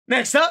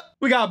Next up,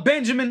 we got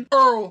Benjamin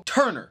Earl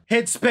Turner.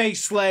 Headspace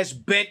slash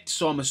bent,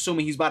 so I'm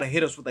assuming he's about to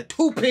hit us with a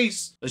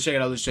two-piece. Let's check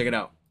it out, let's check it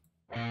out.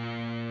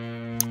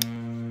 Have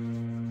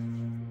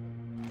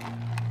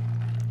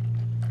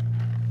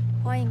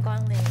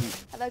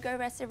a good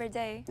rest of your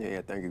day.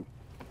 Yeah, thank you.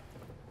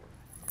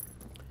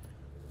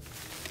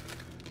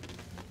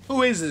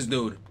 Who is this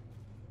dude?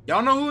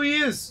 Y'all know who he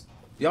is?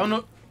 Y'all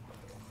know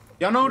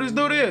who this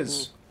dude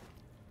is?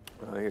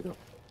 Here you go.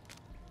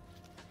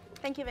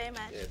 Thank you very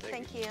much. Yeah,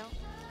 thank you.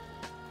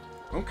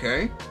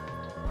 Okay.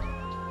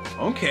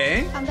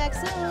 Okay. Come back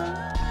soon.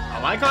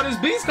 I like how this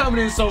beat's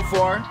coming in so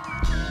far.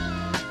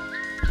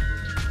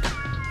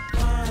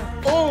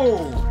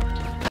 Oh!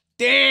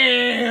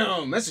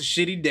 Damn! That's a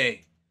shitty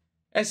day.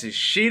 That's a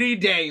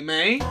shitty day,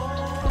 man.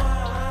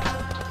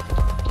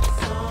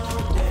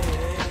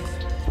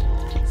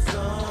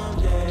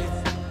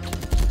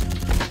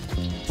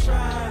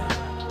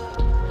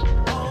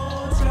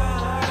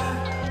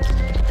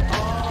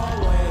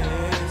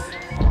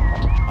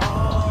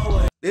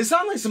 This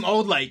sounds like some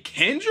old, like,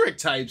 Kendrick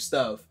type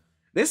stuff.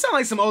 This sounds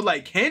like some old,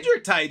 like,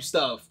 Kendrick type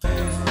stuff.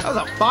 That was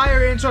a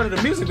fire intro to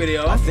the music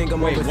video. I think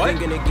I'm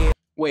overthinking again.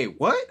 Wait,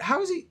 what?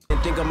 How is he? And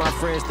think of my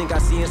friends, think I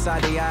see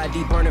inside the eye,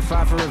 deep burning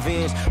fire for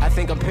revenge. I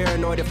think I'm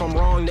paranoid if I'm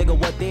wrong, nigga,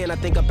 what then? I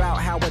think about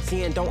how what's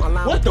in don't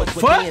align with what's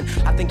within.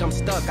 I think I'm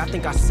stuck, I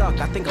think I suck,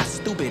 I think I'm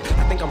stupid.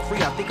 I think I'm free,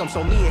 I think I'm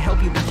so me, it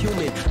help you be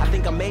human. I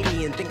think I'm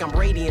alien, think I'm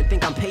radiant,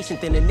 think I'm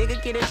patient. Then a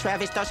nigga get in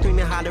traffic, start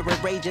screaming, hollering,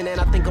 raging. And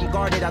I think I'm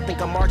guarded, I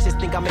think I'm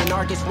Marxist, think I'm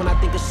anarchist. When I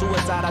think of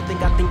suicide, I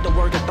think the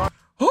word of dark.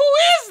 Who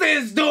is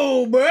this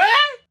dude, bruh?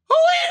 Who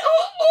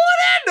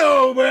that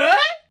dude, bruh?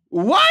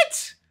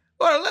 What?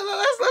 Well,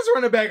 let's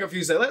run it back a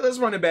few seconds. Let's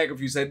run it back a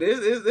few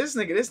seconds. This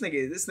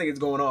nigga's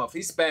going off.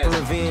 He's spazzing.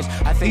 Revenge.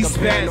 I think I'm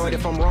paranoid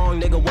if I'm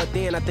wrong, nigga. What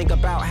then? I think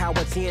about how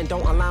what's in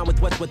don't align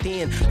with what's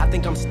within. I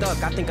think I'm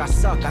stuck. I think I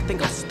suck. I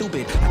think I'm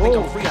stupid. I think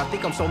I'm free. I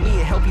think I'm so me.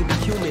 It help you be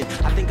human.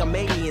 I think I'm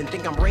alien.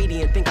 Think I'm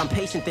radiant. Think I'm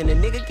patient. Then a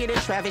nigga get in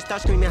traffic,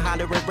 start screaming,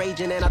 hollering,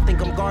 raging. And I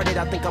think I'm guarded.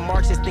 I think I'm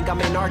Marxist. Think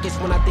I'm anarchist.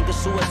 When I think of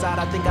suicide,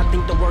 I think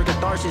the word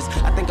catharsis.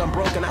 I think I'm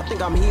broken. I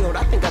think I'm healed.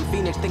 I think I'm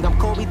Phoenix. Think I'm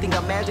Kobe. Think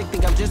I'm Magic.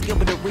 Think I'm just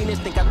Gilbert Arenas.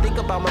 Think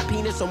about my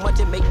penis so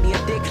much it make me a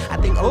dick. I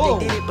think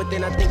OJ did it, but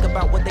then I think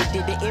about what they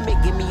did to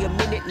Emmett. Give me a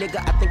minute, nigga.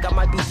 I think I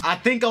might be. I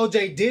think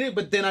OJ did it,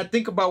 but then I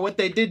think about what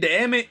they did to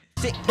Emmett.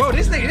 Bro,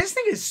 this nigga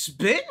is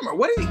spitting.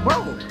 What is he,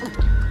 bro?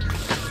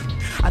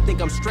 I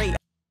think I'm straight.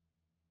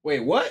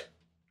 Wait, what?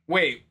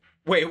 Wait.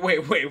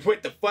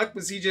 What the fuck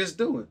was he just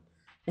doing?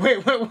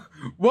 Wait,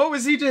 what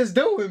was he just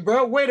doing,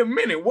 bro? Wait a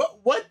minute.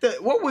 What was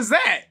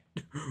that?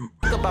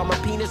 Think about my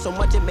penis so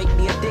much it make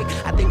me a dick.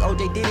 I think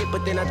OJ did it,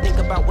 but then I think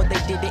about what they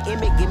did to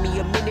Emmett. Give me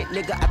a minute,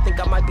 nigga. I think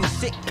I might be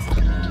sick.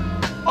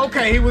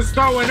 Okay, he was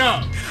throwing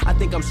up. I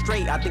think I'm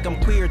straight. I think I'm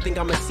queer. Think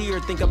I'm a seer.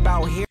 Think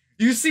about here.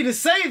 You see, to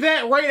say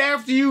that right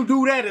after you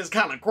do that is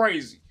kind of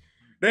crazy.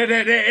 That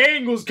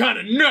angle's kind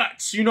of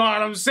nuts. You know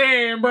what I'm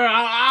saying, bro?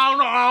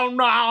 I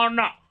don't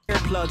know.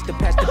 Plugs to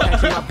patch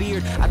in my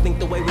beard. I think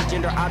the way we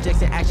gender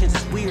objects and actions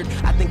is weird.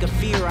 I think of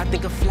fear, I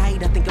think of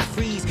flight, I think of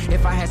freeze.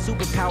 If I had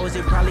superpowers,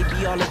 it'd probably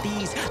be all of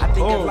these. I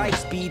think of light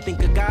speed,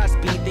 think of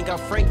Godspeed. Think how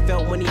Frank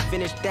felt when he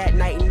finished that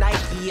night in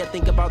Nike. I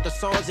think about the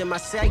songs in my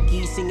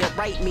psyche, sing it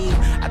right me.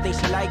 I think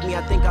she like me,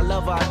 I think I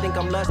love her, I think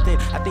I'm lusting.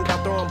 I think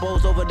I'm throwing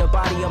bowls over the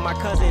body of my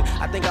cousin.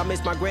 I think I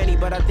miss my granny,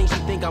 but I think she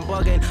think I'm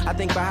bugging. I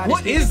think about how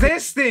what is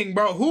this thing,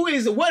 bro? Who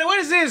is it? What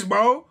is this,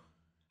 bro?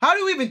 How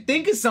do you even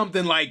think of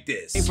something like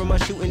this? From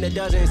us shooting the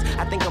dozens,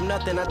 I think I'm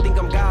nothing, I think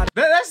I'm God.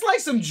 That's like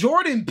some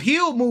Jordan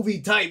Peele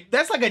movie type.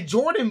 That's like a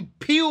Jordan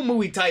Peele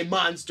movie type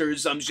monster or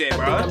some shit,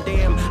 bro. I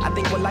think I'm damn. I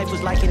think what life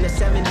was like in the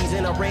 70s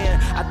in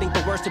Iran. I think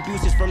the worst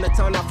abuse is from the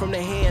tongue, not from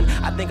the hand.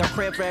 I think I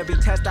prayed for every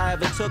test I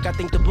ever took. I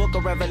think the book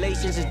of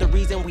Revelations is the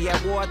reason we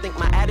at war. I think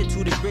my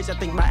attitude is rich. I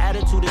think my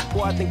attitude is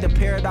poor. I think the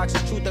paradox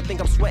is truth. I think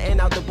I'm sweating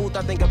out the booth.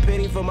 I think a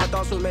penny for my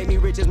thoughts will make me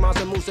rich as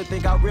Monster Moose. I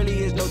think I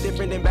really is no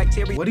different than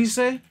bacteria. What do you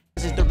say?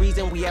 This is the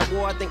reason we at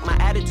war. I think my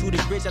attitude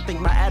is rich. I think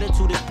my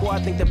attitude is poor.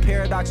 I think the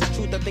paradox is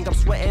truth. I think I'm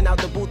sweating out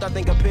the booth. I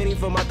think a penny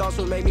for my thoughts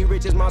will make me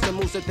rich as Monster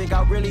Moose. I think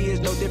I really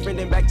is no different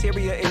than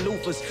bacteria and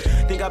loofahs.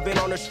 Think I've been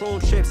on a shroom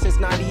trip since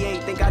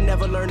 98. Think I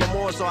never learned no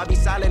more, so I be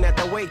silent at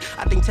the wake.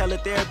 I think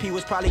teletherapy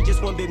was probably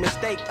just one big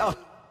mistake.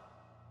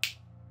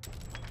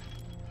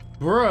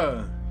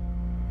 Bruh.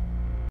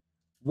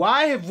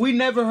 Why have we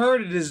never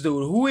heard of this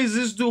dude? Who is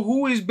this dude?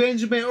 Who is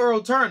Benjamin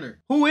Earl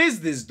Turner? Who is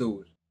this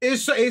dude?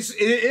 This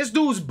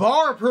dude's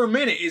bar per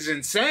minute is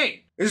insane.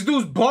 This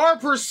dude's bar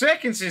per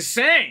second is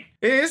insane.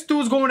 This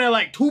dude's going at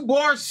like 2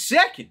 bars a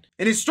second.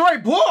 And it's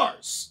straight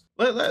bars.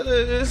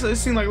 It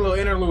seems like a little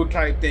interlude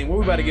type thing. What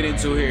we about to get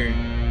into here?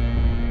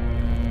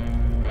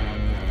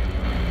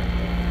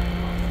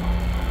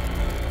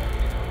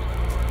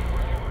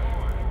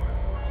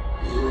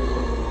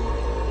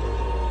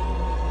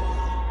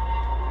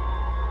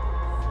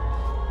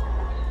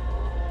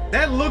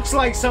 That looks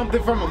like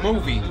something from a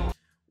movie.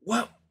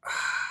 What?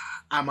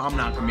 I'm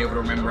not gonna be able to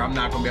remember. I'm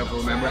not gonna be able to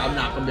remember. I'm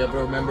not gonna be able to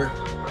remember.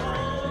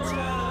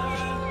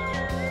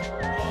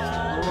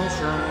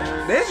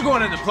 This is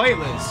going in the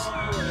playlist.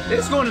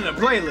 It's going in the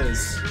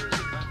playlist.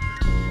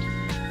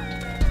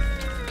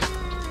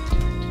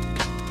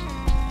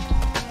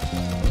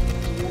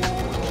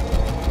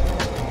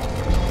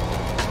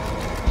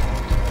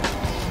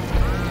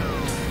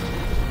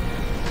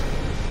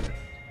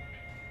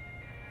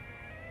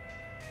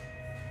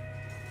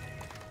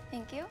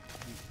 Thank you.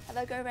 Have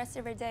a good rest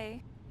of your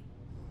day.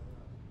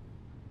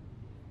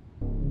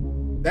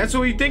 That's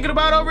what you thinking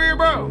about over here,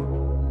 bro?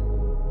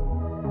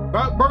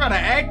 Bro got an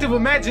active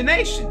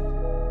imagination.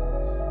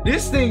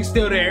 This thing's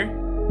still there.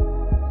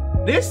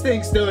 This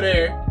thing's still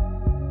there.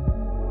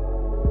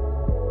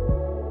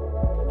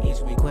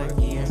 It's requirement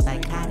and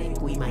psychotic,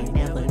 we might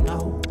never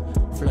know.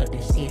 Flood the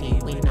city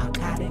with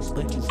narcotics,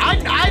 but you I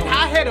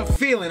had a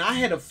feeling. I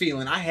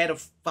had a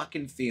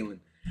fucking feeling.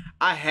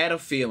 I had a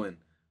feeling.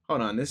 Hold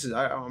on, I'm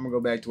gonna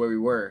go back to where we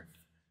were.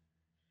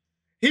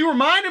 He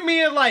reminded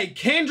me of like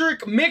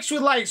Kendrick mixed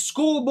with like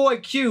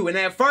Schoolboy Q. And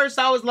at first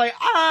I was like,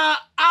 I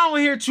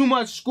don't hear too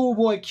much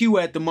Schoolboy Q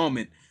at the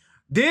moment.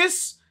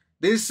 This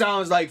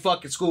sounds like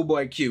fucking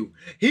Schoolboy Q.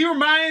 He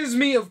reminds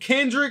me of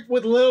Kendrick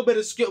with a little bit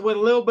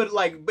of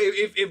like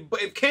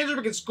if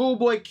Kendrick and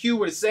Schoolboy Q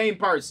were the same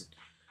person.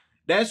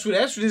 That's what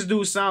this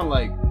dude sound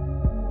like.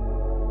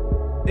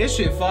 This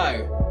shit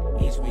fire.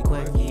 It's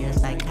requirement and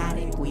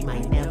psychotic, we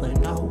might never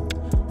know.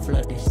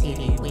 Flood the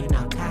city with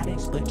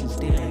narcotics, but you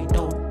still ain't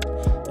know.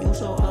 You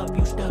so up,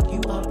 you stuck,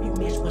 you up, you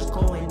miss what's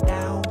going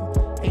down.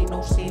 Ain't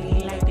no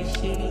city like the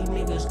shitty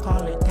niggas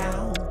call it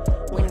town.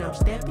 When I'm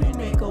stepping,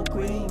 they go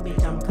green,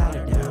 bitch, I'm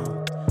collar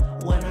down.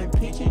 When I'm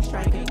pitching,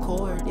 striking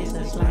chord, it's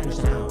a slider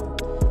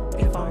sound.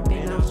 If I'm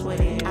in, I'm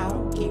sweating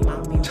out, keep my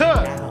music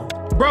down.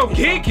 Bro,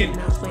 geeking.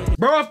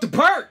 Bro, off the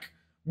perk.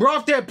 Bro,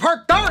 off that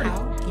perk 30.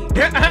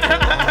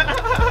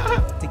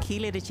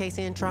 Tequila to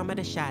chasing, trauma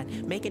to shot.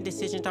 Making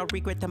decisions, I'll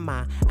regret the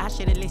mind. I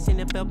should've listened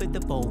to Velvet the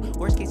Bold.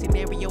 Worst case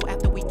scenario,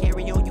 after we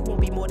carry on, you won't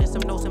be more than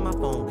some notes in my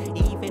phone.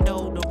 Even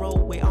though the road,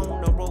 we're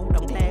on the road,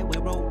 I'm glad we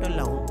rode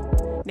alone.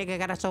 Nigga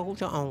got a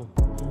soldier on.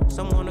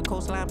 Somewhere on the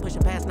coastline,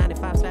 pushing past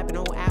 95, slapping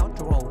on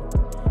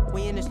outro.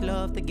 We in this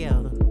love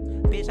together.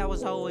 Bitch, I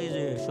was always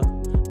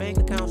essential. Bank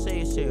account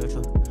say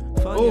essential.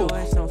 Fuck your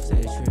ass on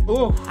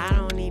sexual. I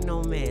don't need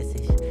no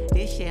message.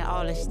 This shit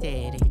all is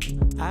steady.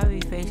 I be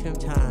facing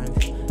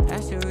times.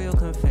 That's the real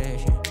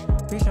confession.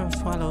 Bitch, I'm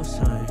swallow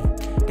son.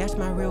 That's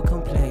my real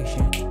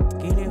complexion.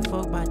 Getting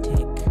fucked by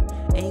tick.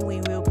 Ain't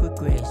we real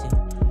progressive?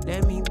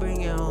 Let me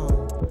bring it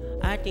on.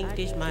 I think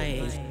this my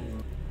age.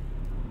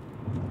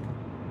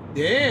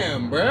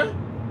 Damn, bruh.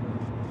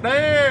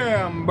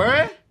 Damn,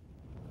 bruh.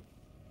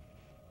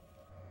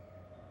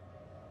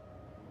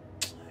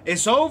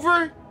 It's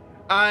over?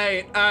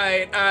 Alright.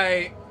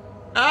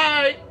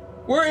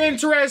 We're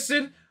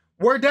interested.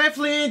 We're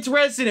definitely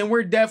interested, and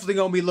we're definitely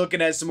gonna be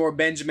looking at some more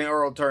Benjamin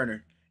Earl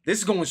Turner. This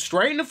is going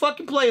straight in the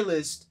fucking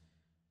playlist.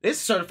 This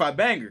is a certified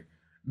banger.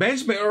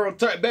 Benjamin Earl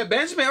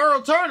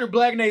Turner,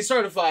 BlackNate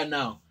certified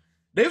now.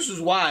 This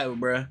was wild,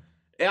 bruh.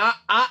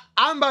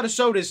 I'm about to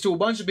show this to a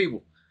bunch of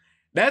people.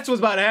 That's what's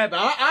about to happen.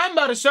 I'm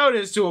about to show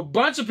this to a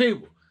bunch of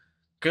people.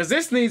 Because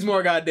this needs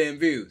more goddamn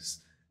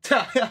views.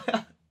 Let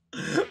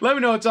me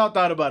know what y'all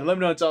thought about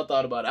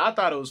it. I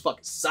thought it was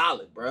fucking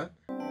solid, bruh.